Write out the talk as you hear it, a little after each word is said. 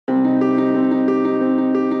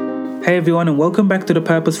Hey everyone, and welcome back to the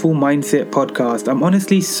Purposeful Mindset podcast. I'm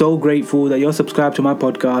honestly so grateful that you're subscribed to my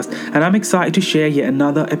podcast, and I'm excited to share yet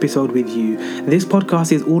another episode with you. This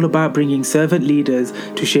podcast is all about bringing servant leaders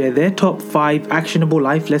to share their top 5 actionable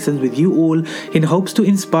life lessons with you all in hopes to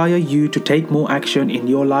inspire you to take more action in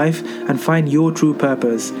your life and find your true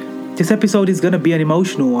purpose. This episode is going to be an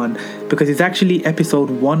emotional one because it's actually episode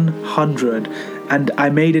 100, and I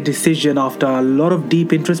made a decision after a lot of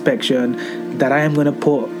deep introspection that I am going to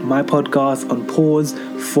put my podcast on pause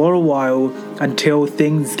for a while until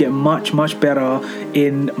things get much better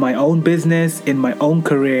in my own business, in my own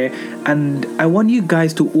career. And I want you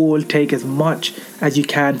guys to all take as much as you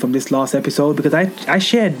can from this last episode, because I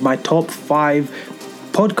shared my top 5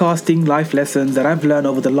 podcasting life lessons that I've learned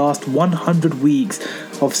over the last 100 weeks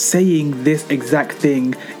of saying this exact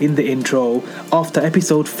thing in the intro. After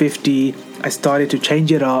episode 50, I started to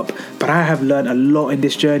change it up, but I have learned a lot in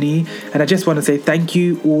this journey, and I just want to say thank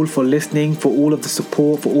you all for listening, for all of the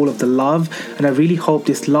support, for all of the love, and I really hope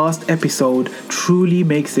this last episode truly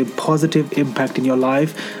makes a positive impact in your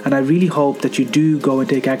life, and I really hope that you do go and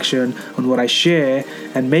take action on what I share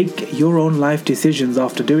and make your own life decisions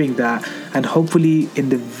after doing that, and hopefully in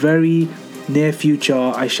the very near future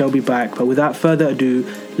I shall be back. But without further ado,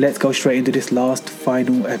 let's go straight into this last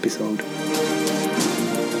final episode.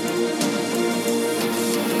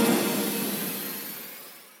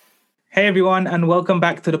 Hey everyone, and welcome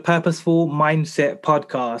back to the Purposeful Mindset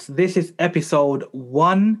podcast. This is episode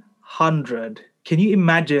 100. Can you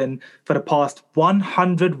imagine, for the past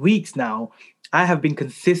 100 weeks now, I have been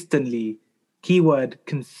consistently, keyword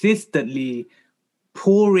consistently,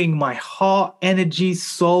 pouring my heart, energy,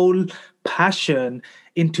 soul, passion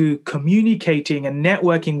into communicating and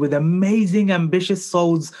networking with amazing, ambitious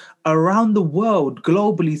souls around the world,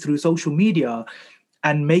 globally, through social media,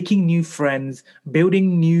 and making new friends,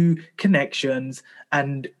 building new connections,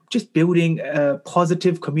 and just building a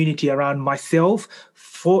positive community around myself.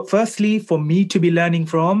 Firstly, for me to be learning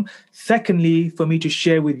from. Secondly, for me to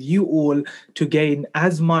share with you all to gain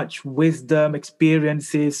as much wisdom,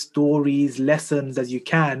 experiences, stories, lessons as you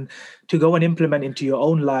can to go and implement into your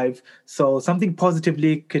own life, so something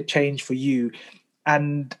positively could change for you.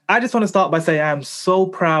 And I just want to start by saying I am so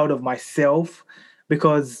proud of myself,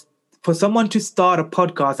 because for someone to start a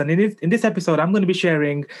podcast, and in this episode, I'm going to be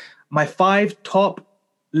sharing my 5 top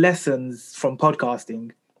lessons from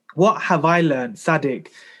podcasting. What have I learned, Sadiq,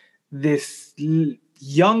 this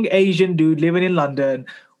young Asian dude living in London?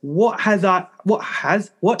 What have I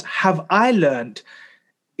learned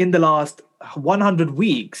in the last 100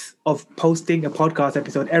 weeks of posting a podcast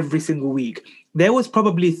episode every single week? There was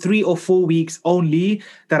probably 3 or 4 weeks only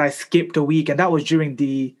that I skipped a week, and that was during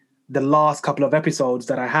the last couple of episodes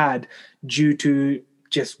that I had, due to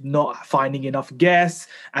just not finding enough guests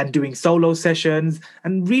and doing solo sessions,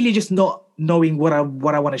 and really just not knowing what I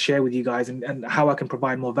want to share with you guys, and how I can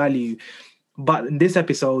provide more value. But in this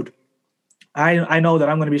episode, I know that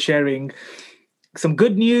I'm going to be sharing some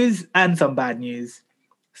good news and some bad news.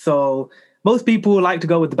 So most people like to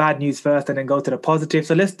go with the bad news first and then go to the positive.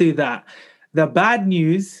 So let's do that. The bad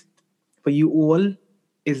news for you all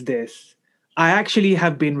is this. I actually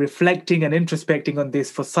have been reflecting and introspecting on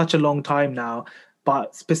this for such a long time now,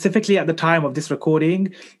 but specifically at the time of this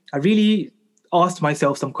recording, I really asked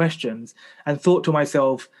myself some questions and thought to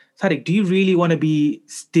myself, Sadiq, do you really want to be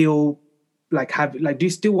still do you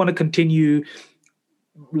still want to continue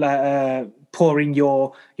pouring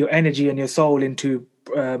your energy and your soul into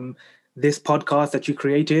this podcast that you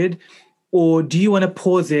created? Or do you want to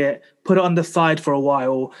pause it, put it on the side for a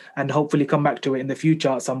while, and hopefully come back to it in the future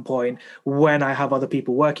at some point when I have other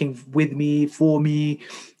people working with me, for me,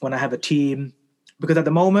 when I have a team? Because at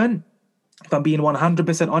the moment, if I'm being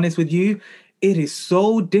 100% honest with you, it is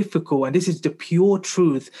so difficult. And this is the pure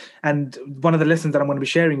truth. And one of the lessons that I'm going to be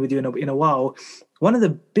sharing with you in a while, one of the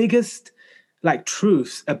biggest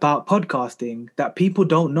truths about podcasting that people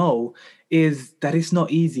don't know is that it's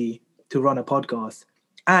not easy to run a podcast.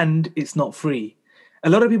 And it's not free. A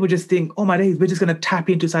lot of people just think, oh my days, we're just going to tap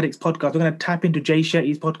into Sadiq's podcast. We're going to tap into Jay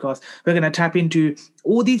Shetty's podcast. We're going to tap into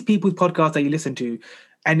all these people's podcasts that you listen to.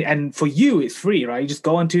 And for you, it's free, right? You just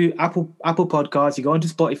go onto Apple Podcasts, you go into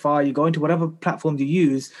Spotify, you go into whatever platform you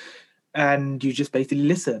use, and you just basically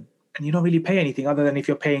listen. And you don't really pay anything other than if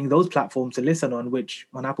you're paying those platforms to listen on, which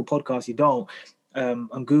on Apple Podcasts you don't.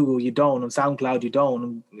 On Google you don't. On SoundCloud you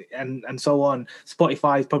don't. And so on.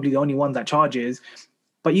 Spotify is probably the only one that charges.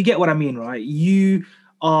 But you get what I mean, right? You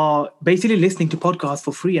are basically listening to podcasts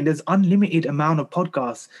for free, and there's unlimited amount of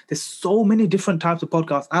podcasts. There's so many different types of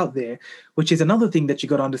podcasts out there, which is another thing that you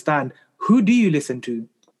got to understand. Who do you listen to?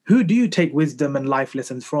 Who do you take wisdom and life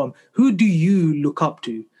lessons from? Who do you look up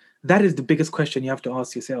to? That is the biggest question you have to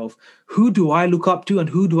ask yourself. Who do I look up to and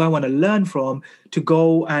who do I want to learn from to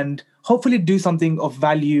go and hopefully do something of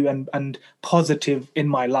value and positive in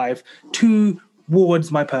my life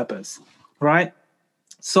towards my purpose, right?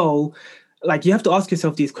 So, like, you have to ask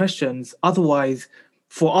yourself these questions. Otherwise,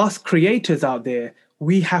 for us creators out there,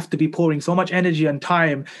 we have to be pouring so much energy and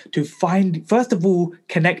time to find, first of all,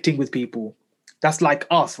 connecting with people. That's like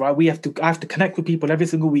us, right? I have to connect with people every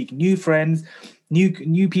single week, new friends,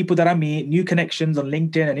 new people that I meet, new connections on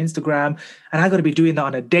LinkedIn and Instagram, and I got to be doing that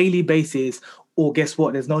on a daily basis. Or guess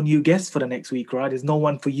what? There's no new guests for the next week, right? There's no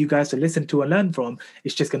one for you guys to listen to and learn from.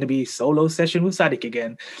 It's just going to be solo session with Sadiq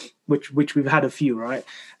again, which we've had a few, right?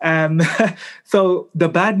 Um, so the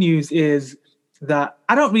bad news is that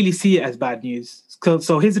I don't really see it as bad news.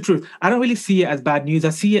 So here's the truth. I don't really see it as bad news.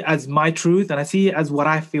 I see it as my truth, and I see it as what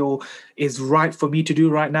I feel is right for me to do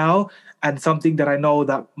right now, and something that I know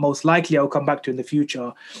that most likely I'll come back to in the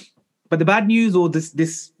future. But the bad news, or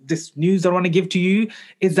this news I want to give to you,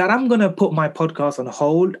 is that I'm gonna put my podcast on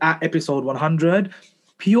hold at episode 100,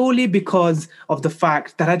 purely because of the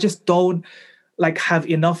fact that I just don't like have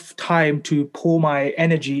enough time to pour my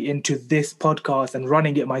energy into this podcast and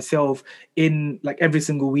running it myself in like every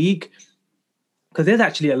single week, because there's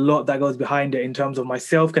actually a lot that goes behind it in terms of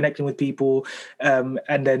myself connecting with people, and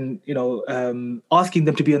then asking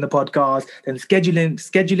them to be on the podcast, then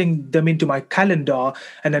scheduling them into my calendar,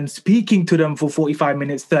 and then speaking to them for 45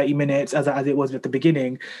 minutes, 30 minutes, as it was at the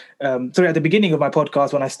beginning. Sorry, at the beginning of my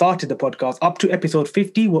podcast, when I started the podcast, up to episode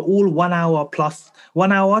 50 were all 1 hour to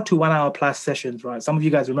 1 hour plus sessions, right? Some of you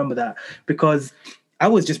guys remember that, because I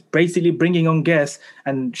was just basically bringing on guests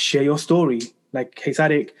and share your story. Like, hey,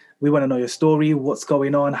 Sadiq, we want to know your story. What's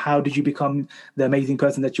going on? How did you become the amazing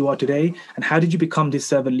person that you are today? And how did you become this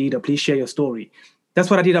servant leader? Please share your story.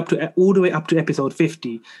 That's what I did all the way up to episode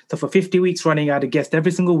 50. So for 50 weeks running, I had a guest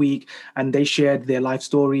every single week, and they shared their life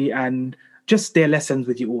story and just their lessons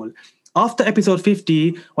with you all. After episode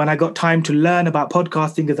 50, when I got time to learn about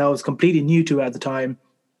podcasting, because I was completely new to it at the time,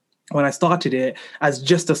 when I started it as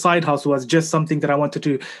just a side hustle, as just something that I wanted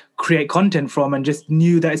to create content from, and just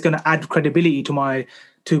knew that it's going to add credibility to my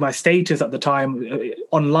status at the time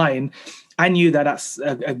online, I knew that that's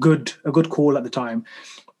a good call at the time.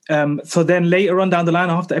 So then later on down the line,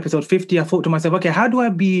 after episode 50, I thought to myself, okay, how do I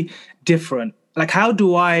be different? Like, how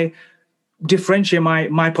do I differentiate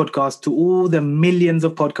my podcast to all the millions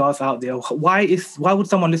of podcasts out there? Why would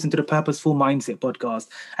someone listen to the Purposeful Mindset podcast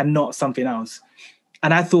and not something else?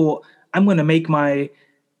 And I thought, I'm going to make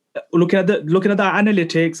looking at the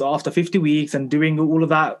analytics after 50 weeks and doing all of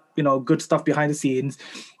that, good stuff behind the scenes.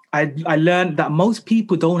 I learned that most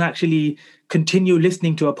people don't actually continue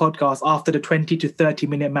listening to a podcast after the 20 to 30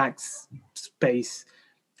 minute max space.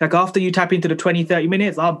 Like, after you tap into the 20, 30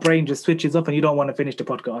 minutes, our brain just switches off and you don't want to finish the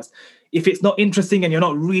podcast. If it's not interesting and you're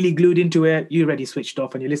not really glued into it, you're already switched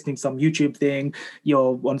off and you're listening to some YouTube thing,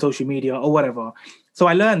 you're on social media or whatever. So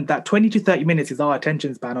I learned that 20 to 30 minutes is our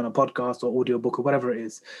attention span on a podcast or audiobook or whatever it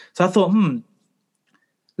is. So I thought,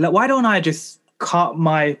 like, why don't I just cut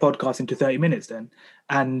my podcast into 30 minutes then?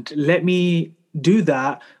 And let me do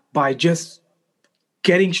that by just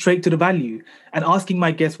getting straight to the value and asking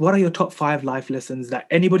my guests, what are your top 5 life lessons that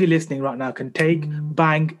anybody listening right now can take,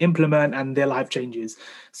 bang, implement, and their life changes?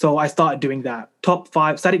 So I started doing that. Top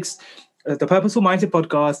 5, Sadiq's, the Purposeful Mindset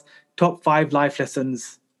podcast, top 5 life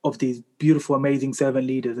lessons of these beautiful, amazing servant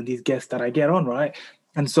leaders and these guests that I get on, right?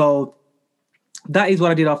 And so that is what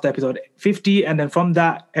I did after episode 50. And then from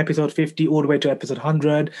that episode 50 all the way to episode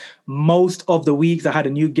 100, most of the weeks I had a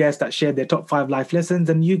new guest that shared their top 5 life lessons.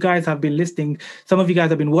 And you guys have been listening. Some of you guys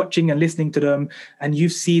have been watching and listening to them. And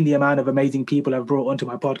you've seen the amount of amazing people I've brought onto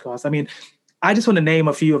my podcast. I mean, I just want to name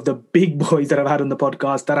a few of the big boys that I've had on the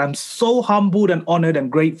podcast that I'm so humbled and honored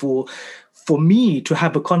and grateful for me to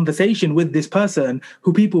have a conversation with this person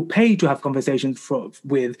who people pay to have conversations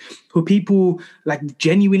with, who people like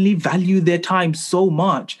genuinely value their time so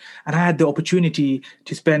much. And I had the opportunity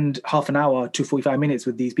to spend half an hour to 45 minutes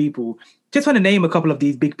with these people. Just want to name a couple of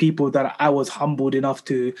these big people that I was humbled enough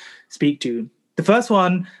to speak to. The first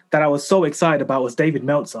one that I was so excited about was David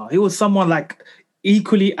Meltzer. He was someone like he's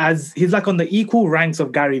like on the equal ranks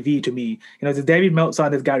of Gary Vee to me. There's David Meltzer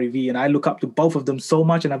and there's Gary Vee, and I look up to both of them so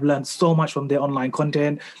much, and I've learned so much from their online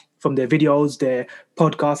content, from their videos, their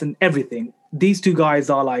podcasts, and everything. These two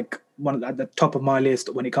guys are like one at the top of my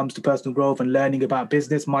list when it comes to personal growth and learning about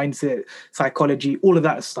business, mindset, psychology, all of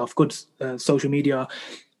that stuff, good social media.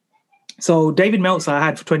 So David Meltzer, I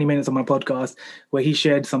had for 20 minutes on my podcast where he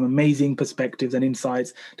shared some amazing perspectives and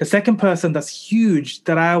insights. The second person that's huge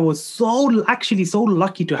that I was so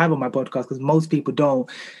lucky to have on my podcast, because most people don't,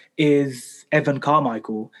 is Evan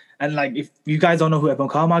Carmichael. And like, if you guys don't know who Evan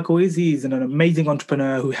Carmichael is, he's an amazing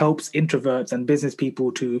entrepreneur who helps introverts and business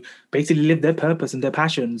people to basically live their purpose and their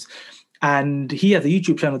passions. And he has a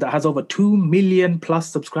YouTube channel that has over 2 million plus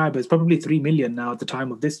subscribers, probably 3 million now at the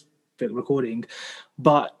time of this recording.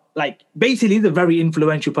 But like, basically, he's a very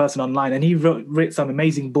influential person online, and he wrote some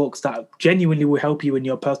amazing books that genuinely will help you in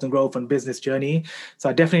your personal growth and business journey. So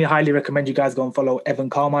I definitely highly recommend you guys go and follow Evan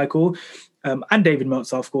Carmichael, and David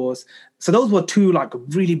Meltzer, of course. So those were two like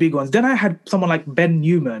really big ones. Then I had someone like Ben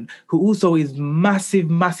Newman, who also is massive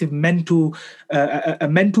mental, a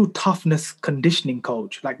mental toughness conditioning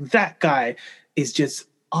coach. Like, that guy is just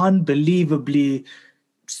unbelievably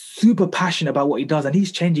super passionate about what he does, and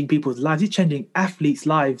he's changing people's lives. He's changing athletes'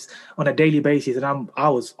 lives on a daily basis, and I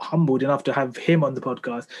was humbled enough to have him on the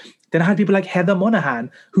podcast. Then I had people like Heather Monahan,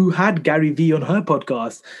 who had Gary Vee on her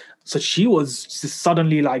podcast. So she was just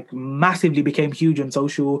suddenly like massively became huge on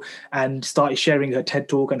social and started sharing her TED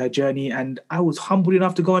talk and her journey. And I was humbled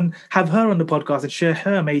enough to go and have her on the podcast and share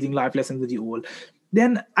her amazing life lessons with you all.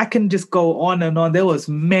 Then I can just go on and on. There was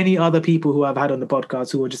many other people who I've had on the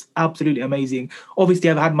podcast who were just absolutely amazing. Obviously,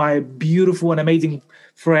 I've had my beautiful and amazing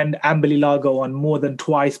friend Amberly Lago on more than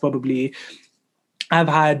twice, probably. I've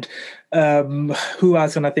had who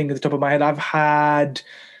else can I think at the top of my head? I've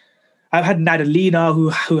had Nadalina,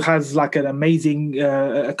 who has like an amazing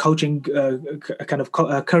coaching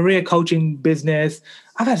career coaching business.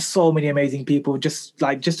 I've had so many amazing people, just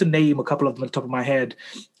to name a couple of them at the top of my head.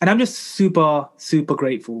 And I'm just super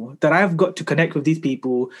grateful that I've got to connect with these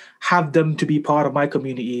people, have them to be part of my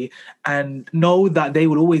community, and know that they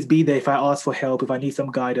will always be there if I ask for help, if I need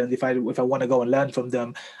some guidance, if I want to go and learn from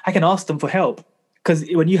them. I can ask them for help. Because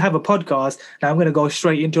when you have a podcast, now I'm going to go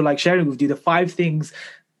straight into like sharing with you the five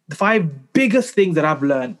biggest things that I've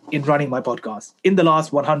learned in running my podcast in the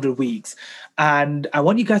last 100 weeks. And I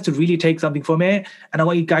want you guys to really take something from it. And I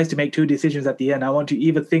want you guys to make two decisions at the end. I want you to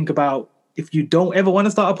either think about if you don't ever want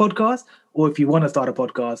to start a podcast, or if you want to start a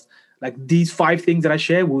podcast. Like, these 5 things that I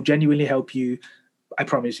share will genuinely help you. I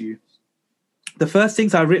promise you. The first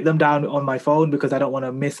things, I write them down on my phone because I don't want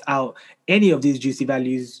to miss out any of these juicy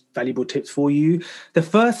valuable tips for you. The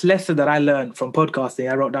first lesson that I learned from podcasting,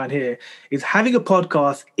 I wrote down here, is having a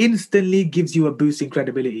podcast instantly gives you a boost in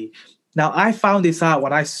credibility. Now, I found this out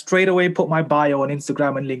when I straight away put my bio on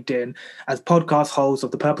Instagram and LinkedIn as podcast host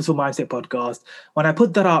of the Purposeful Mindset podcast. When I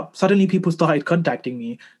put that up, suddenly people started contacting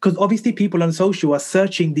me, because obviously people on social are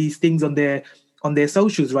searching these things on their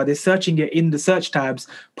socials, right? They're searching it in the search tabs,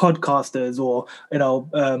 podcasters, or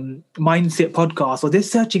mindset podcast, or they're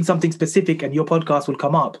searching something specific, and your podcast will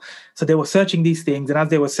come up. So they were searching these things, and as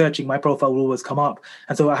they were searching, my profile will always come up.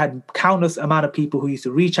 And so I had countless amount of people who used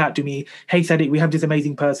to reach out to me. Hey, Sadiq, we have this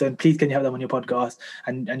amazing person. Please, can you have them on your podcast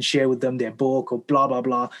and share with them their book or blah blah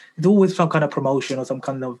blah. It's always some kind of promotion or some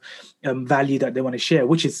kind of value that they want to share,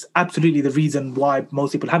 which is absolutely the reason why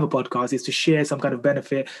most people have a podcast, is to share some kind of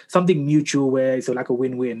benefit, something mutual where it's like a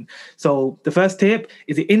win-win. So the first tip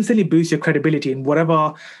is it instantly boosts your credibility in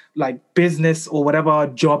whatever like business or whatever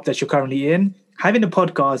job that you're currently in. Having a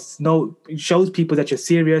podcast shows people that you're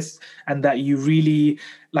serious and that you really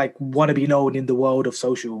like want to be known in the world of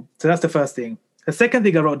social. So that's the first thing. The second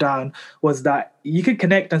thing I wrote down was that you can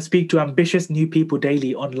connect and speak to ambitious new people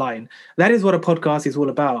daily online. That is what a podcast is all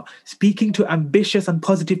about. Speaking to ambitious and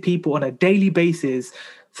positive people on a daily basis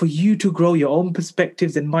for you to grow your own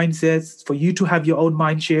perspectives and mindsets, for you to have your own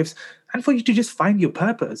mind shifts, and for you to just find your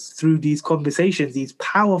purpose through these conversations, these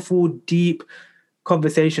powerful, deep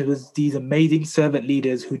conversations with these amazing servant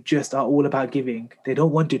leaders who just are all about giving. They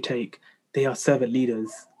don't want to take. They are servant leaders.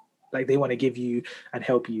 Like, they want to give you and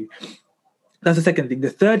help you. That's the second thing.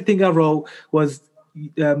 The third thing I wrote was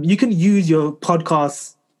you can use your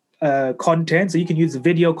podcast content. So you can use the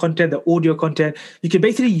video content, the audio content. You can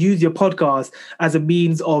basically use your podcast as a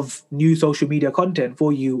means of new social media content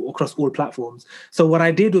for you across all platforms. So what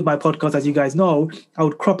I did with my podcast, as you guys know, I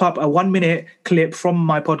would crop up a 1-minute clip from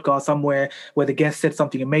my podcast somewhere where the guest said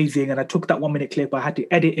something amazing. And I took that 1-minute clip, I had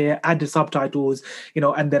to edit it, add the subtitles,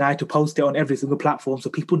 and then I had to post it on every single platform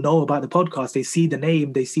so people know about the podcast. They see the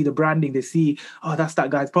name, they see the branding, they see, oh, that's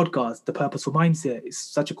that guy's podcast, The Purposeful Mindset. It's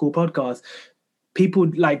such a cool podcast.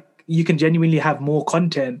 People you can genuinely have more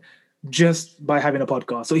content just by having a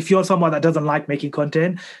podcast. So if you're someone that doesn't like making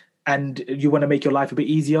content and you want to make your life a bit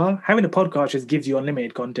easier, having a podcast just gives you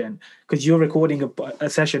unlimited content, because you're recording a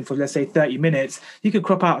session for, let's say, 30 minutes. You can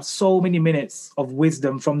crop out so many minutes of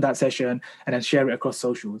wisdom from that session and then share it across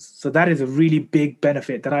socials. So that is a really big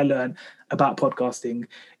benefit that I learned about podcasting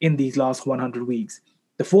in these last 100 weeks.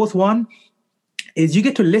 The fourth one is you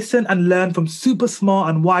get to listen and learn from super smart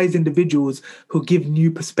and wise individuals who give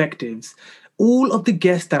new perspectives. All of the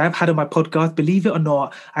guests that I've had on my podcast, believe it or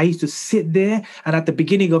not, I used to sit there and at the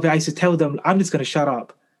beginning of it, I used to tell them, I'm just going to shut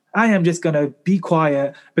up. I am just going to be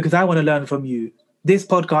quiet because I want to learn from you. This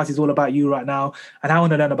podcast is all about you right now, and I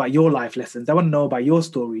want to learn about your life lessons. I want to know about your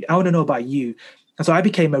story. I want to know about you. And so I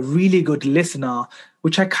became a really good listener,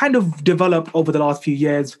 which I kind of developed over the last few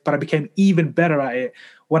years, but I became even better at it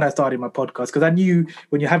when I started my podcast because I knew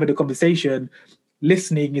when you're having a conversation,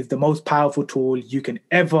 listening is the most powerful tool you can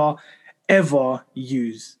ever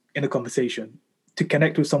use in a conversation to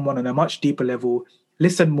connect with someone on a much deeper level.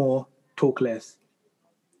 Listen more, talk less.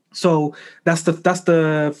 So that's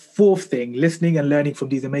the fourth thing, listening and learning from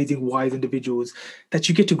these amazing wise individuals that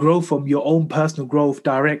you get to grow from your own personal growth,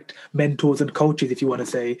 direct mentors and coaches, if you want to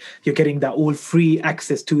say. You're getting that all free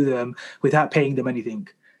access to them without paying them anything.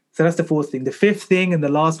 So that's the fourth thing. The fifth thing, and the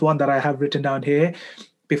last one that I have written down here,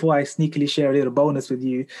 before I sneakily share a little bonus with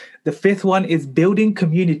you, the fifth one is building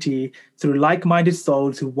community through like-minded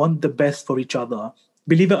souls who want the best for each other.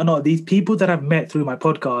 Believe it or not, these people that I've met through my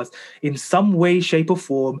podcast in some way, shape, or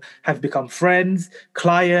form have become friends,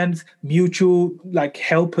 clients, mutual like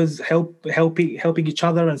helpers, helping each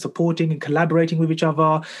other and supporting and collaborating with each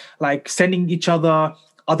other, like sending each other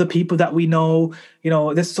people that we know.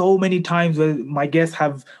 There's so many times where my guests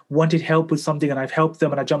have wanted help with something and I've helped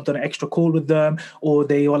them and I jumped on an extra call with them, or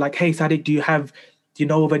they were like, hey, Sadiq, do you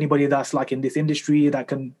know of anybody that's like in this industry that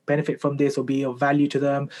can benefit from this or be of value to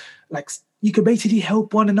them? Like, you could basically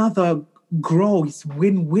help one another grow. It's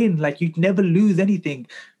win-win. Like, you'd never lose anything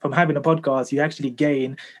from having a podcast. You actually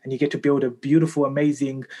gain, and you get to build a beautiful,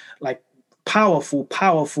 amazing, like powerful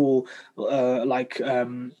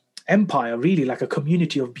empire, really, like a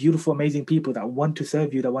community of beautiful, amazing people that want to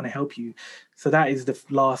serve you, that want to help you. So that is the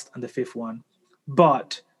last and the fifth one.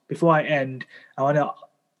 But before I end, I want to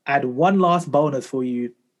add one last bonus for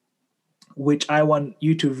you, which I want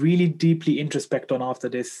you to really deeply introspect on after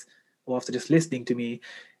this, or after just listening to me.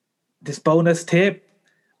 This bonus tip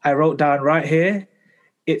I wrote down right here.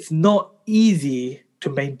 It's not easy to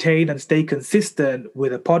maintain and stay consistent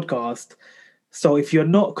with a podcast. So if you're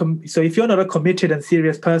not a committed and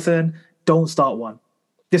serious person, don't start one.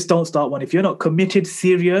 Just don't start one. If you're not committed,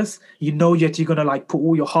 serious, yet you're gonna like put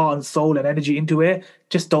all your heart and soul and energy into it,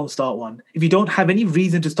 just don't start one. If you don't have any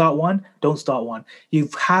reason to start one, don't start one. A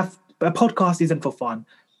podcast isn't for fun.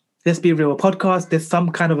 Let's be real. A podcast, there's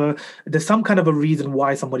some kind of a reason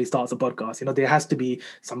why somebody starts a podcast. There has to be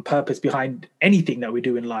some purpose behind anything that we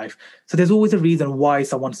do in life. So there's always a reason why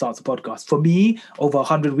someone starts a podcast. For me, over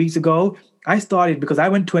 100 weeks ago, I started because I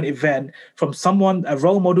went to an event from someone, a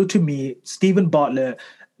role model to me, Stephen Bartlett,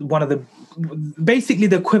 basically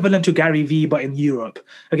the equivalent to Gary Vee, but in Europe.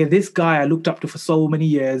 Okay, this guy I looked up to for so many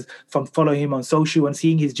years, from following him on social and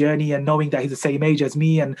seeing his journey and knowing that he's the same age as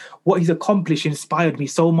me, and what he's accomplished inspired me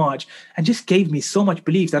so much and just gave me so much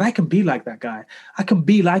belief that I can be like that guy. I can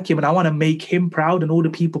be like him, and I want to make him proud and all the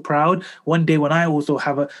people proud one day when I also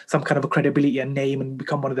have some kind of a credibility and name and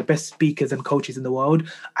become one of the best speakers and coaches in the world.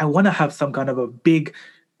 I want to have some kind of a big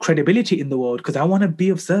credibility in the world because I want to be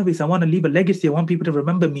of service. I want to leave a legacy. I want people to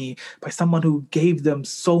remember me by someone who gave them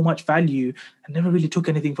so much value and never really took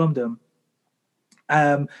anything from them.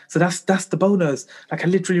 So that's the bonus. Like, I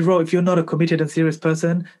literally wrote, if you're not a committed and serious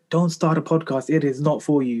person, don't start a podcast. It is not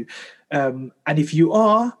for you. And if you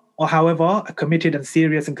are, or however, a committed and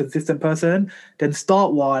serious and consistent person, then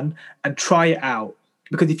start one and try it out.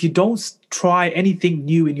 Because if you don't try anything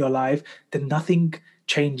new in your life, then nothing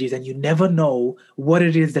changes, and you never know what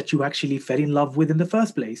it is that you actually fell in love with in the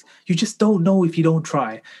first place. You just don't know if you don't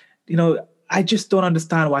try. I just don't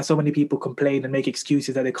understand why so many people complain and make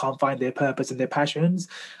excuses that they can't find their purpose and their passions.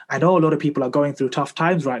 I know a lot of people are going through tough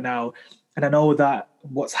times right now, and I know that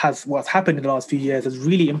what's happened in the last few years has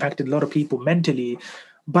really impacted a lot of people mentally.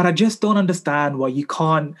 But I just don't understand why you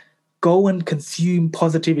can't go and consume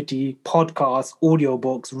positivity, podcasts,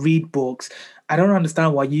 audiobooks, read books. I don't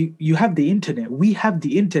understand why you have the internet. We have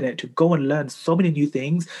the internet to go and learn so many new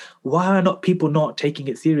things. Why are not people not taking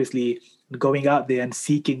it seriously, going out there and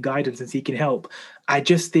seeking guidance and seeking help? I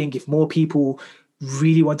just think if more people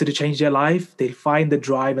really wanted to change their life, they'd find the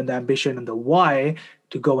drive and the ambition and the why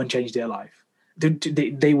to go and change their life.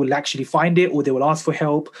 They will actually find it, or they will ask for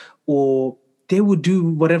help, or they will do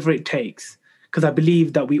whatever it takes. Because I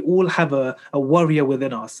believe that we all have a warrior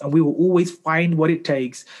within us, and we will always find what it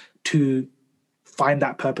takes to find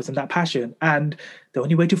that purpose and that passion. And the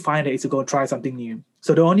only way to find it is to go and try something new.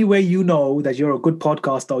 So the only way you know that you're a good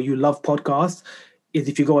podcaster or you love podcasts is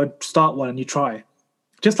if you go and start one and you try.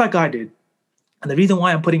 Just like I did. And the reason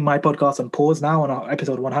why I'm putting my podcast on pause now on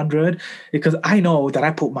episode 100, because I know that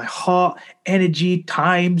I put my heart, energy,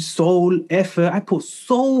 time, soul, effort. I put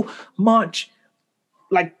so much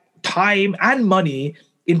like time and money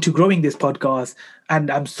into growing this podcast, and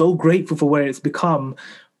I'm so grateful for where it's become.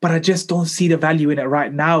 But I just don't see the value in it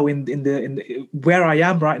right now. In the where I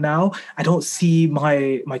am right now, I don't see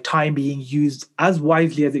my time being used as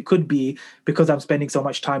wisely as it could be, because I'm spending so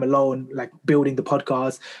much time alone, like building the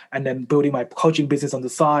podcast and then building my coaching business on the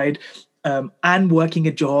side, and working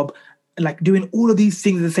a job, like doing all of these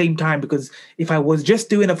things at the same time. Because if I was just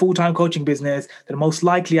doing a full-time coaching business, then most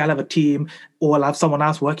likely I'll have a team, or I'll have someone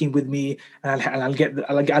else working with me, and I'll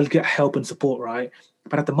get help and support, right?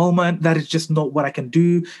 But at the moment, that is just not what I can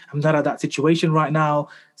do. I'm not at that situation right now.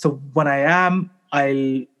 So when I am,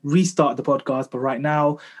 I'll restart the podcast. But right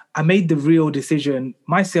now, I made the real decision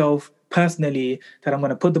myself personally that I'm going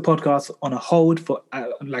to put the podcast on a hold for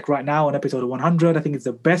like right now on episode 100. I think it's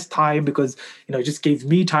the best time, because it just gives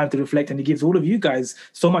me time to reflect, and it gives all of you guys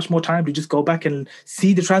so much more time to just go back and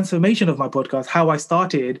see the transformation of my podcast, how I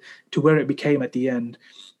started to where it became at the end.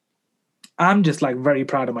 I'm just like very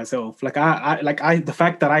proud of myself. The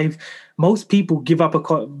fact that most people give up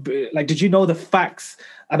like, did you know the facts?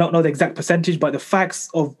 I don't know the exact percentage, but the facts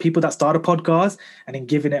of people that start a podcast and then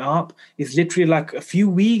giving it up is literally like a few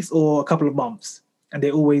weeks or a couple of months. And they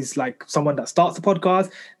always, like, someone that starts a podcast,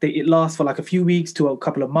 it lasts for like a few weeks to a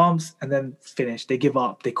couple of months and then finish. They give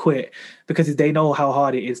up, they quit, because they know how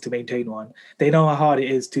hard it is to maintain one. They know how hard it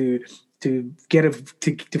is to get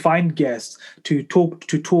to find guests, to talk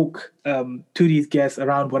to these guests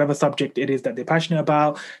around whatever subject it is that they're passionate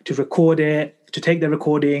about, to record it, to take the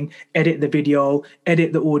recording, edit the video,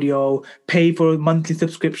 edit the audio, pay for a monthly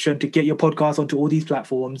subscription to get your podcast onto all these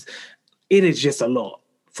platforms. It is just a lot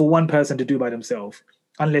for one person to do by themselves,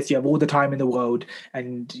 unless you have all the time in the world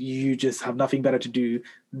and you just have nothing better to do,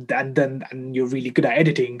 and you're really good at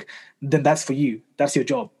editing. Then that's for you. That's your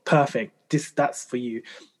job. Perfect. That's for you.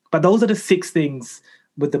 But those are the 6 things,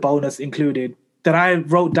 with the bonus included, that I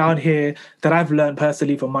wrote down here that I've learned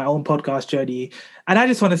personally from my own podcast journey. And I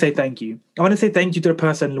just want to say thank you. I want to say thank you to the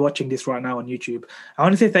person watching this right now on YouTube. I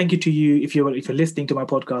want to say thank you to you if you're listening to my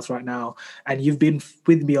podcast right now and you've been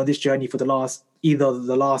with me on this journey for either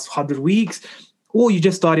the last 100 weeks, or you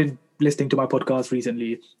just started listening to my podcast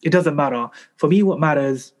recently. It doesn't matter. For me, what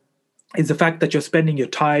matters is the fact that you're spending your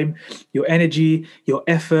time, your energy, your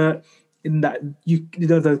effort, in that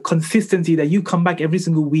the consistency that you come back every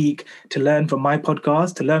single week to learn from my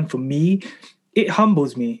podcast, to learn from me. It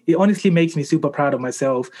humbles me. It honestly makes me super proud of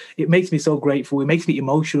myself. It makes me so grateful. It makes me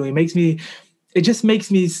emotional. It just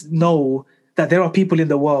makes me know that there are people in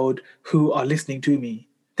the world who are listening to me.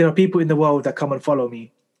 There are people in the world that come and follow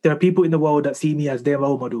me. There are people in the world that see me as their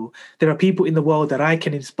role model. There are people in the world that I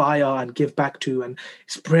can inspire and give back to and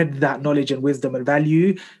spread that knowledge and wisdom and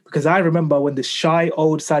value. Because I remember when the shy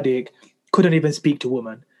old Sadiq couldn't even speak to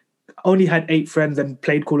women, only had 8 friends and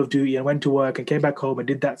played Call of Duty and went to work and came back home and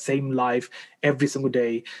did that same life every single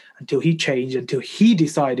day, until he changed, until he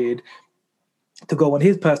decided to go on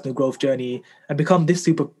his personal growth journey and become this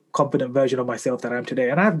super confident version of myself that I am today.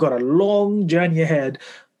 And I've got a long journey ahead,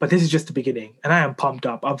 but this is just the beginning. And I am pumped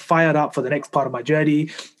up. I'm fired up for the next part of my journey.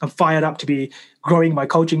 I'm fired up to be growing my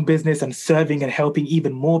coaching business and serving and helping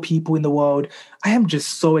even more people in the world. I am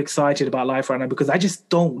just so excited about life right now, because I just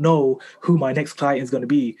don't know who my next client is going to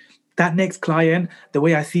be. That next client, the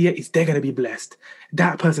way I see it, is they're going to be blessed.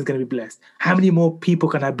 That person's going to be blessed. How many more people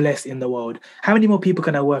can I bless in the world? How many more people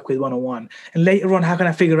can I work with one-on-one? And later on, how can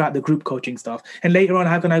I figure out the group coaching stuff? And later on,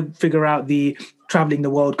 how can I figure out the traveling the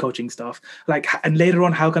world coaching stuff? And later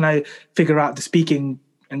on, how can I figure out the speaking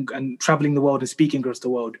and traveling the world and speaking across the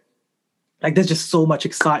world? Like, there's just so much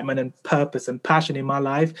excitement and purpose and passion in my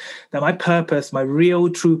life, that my purpose, my real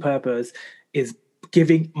true purpose, is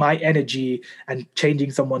giving my energy and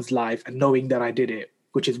changing someone's life and knowing that I did it,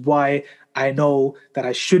 which is why I know that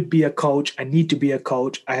I should be a coach. I need to be a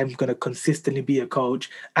coach. I am going to consistently be a coach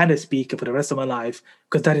and a speaker for the rest of my life,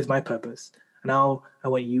 because that is my purpose. Now, I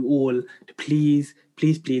want you all to please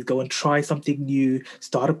go and try something new,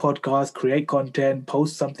 start a podcast, create content,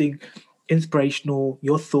 post something inspirational,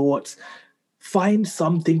 your thoughts. Find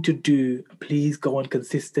something to do. Please go and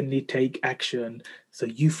consistently take action so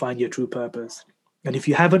you find your true purpose. And if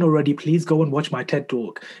you haven't already, please go and watch my TED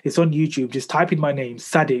Talk. It's on YouTube. Just type in my name,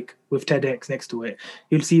 Sadiq, with TEDx next to it.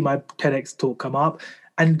 You'll see my TEDx talk come up,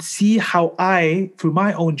 and see how I, through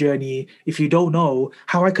my own journey, if you don't know,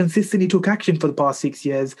 how I consistently took action for the past 6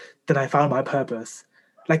 years, then I found my purpose.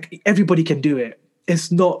 Like, everybody can do it.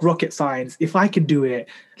 It's not rocket science. If I can do it,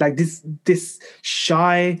 like this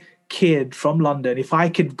shy kid from London, if I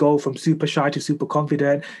could go from super shy to super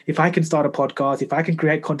confident, if I can start a podcast, if I can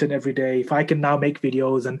create content every day, if I can now make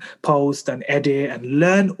videos and post and edit and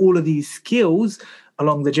learn all of these skills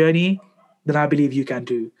along the journey, then I believe you can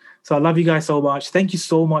too. So I love you guys so much. Thank you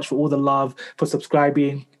so much for all the love, for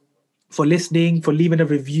subscribing, for listening, for leaving a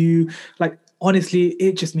review. Like, honestly,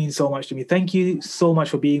 it just means so much to me. Thank you so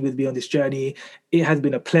much for being with me on this journey. It has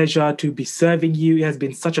been a pleasure to be serving you. It has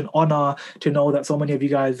been such an honor to know that so many of you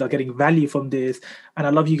guys are getting value from this. And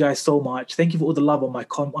I love you guys so much. Thank you for all the love on my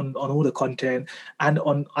on all the content and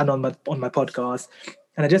on my podcast.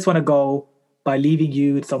 And I just want to go by leaving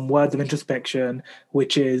you with some words of introspection,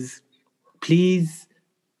 which is, please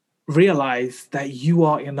realize that you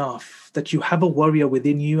are enough, that you have a warrior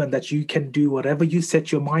within you, and that you can do whatever you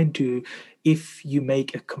set your mind to if you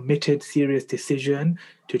make a committed, serious decision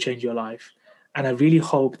to change your life. And I really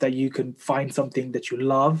hope that you can find something that you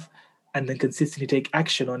love and then consistently take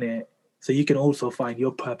action on it so you can also find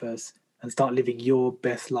your purpose and start living your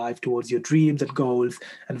best life towards your dreams and goals,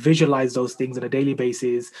 and visualize those things on a daily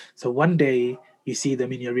basis so one day you see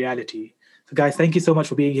them in your reality. So, guys, thank you so much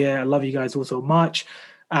for being here. I love you guys all so much.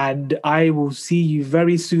 And I will see you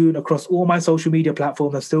very soon across all my social media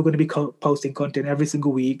platforms. I'm still going to be posting content every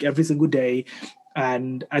single week, every single day.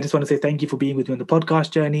 And I just want to say thank you for being with me on the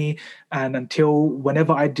podcast journey. And until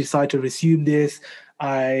whenever I decide to resume this,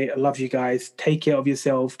 I love you guys. Take care of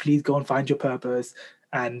yourself. Please go and find your purpose.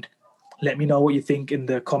 And let me know what you think in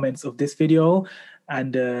the comments of this video.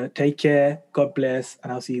 And take care. God bless.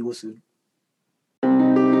 And I'll see you all soon.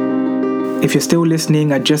 If you're still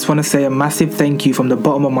listening, I just want to say a massive thank you from the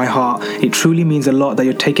bottom of my heart. It truly means a lot that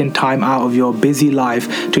you're taking time out of your busy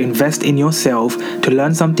life to invest in yourself, to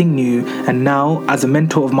learn something new, and now, as a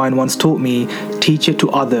mentor of mine once taught me, teach it to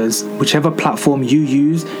others. Whichever platform you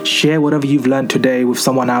use, share whatever you've learned today with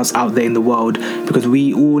someone else out there in the world, because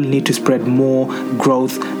we all need to spread more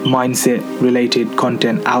growth mindset related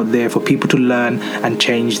content out there for people to learn and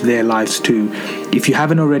change their lives too. If you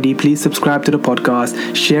haven't already, please subscribe to the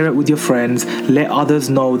podcast, share it with your friends, let others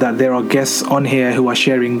know that there are guests on here who are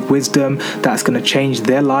sharing wisdom that's going to change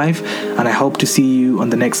their life, and I hope to see you on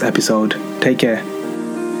the next episode. Take care.